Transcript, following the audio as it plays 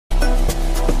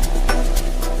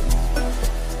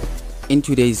In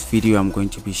today's video, I'm going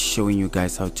to be showing you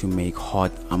guys how to make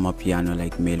hot amapiano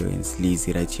like mellow and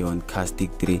sleazy right here on Caustic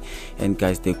 3. And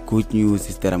guys, the good news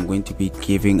is that I'm going to be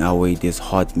giving away this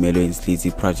hot mellow and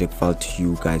sleazy project file to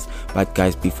you guys. But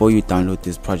guys, before you download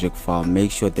this project file,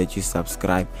 make sure that you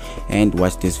subscribe and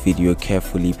watch this video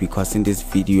carefully, because in this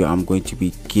video I'm going to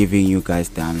be giving you guys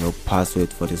the unlock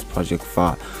password for this project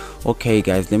file. Okay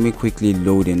guys, let me quickly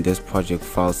load in this project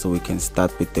file so we can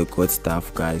start with the good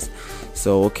stuff, guys.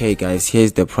 So okay guys,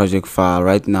 here's the project file.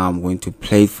 Right now I'm going to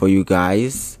play it for you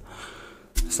guys.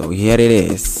 So here it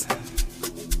is.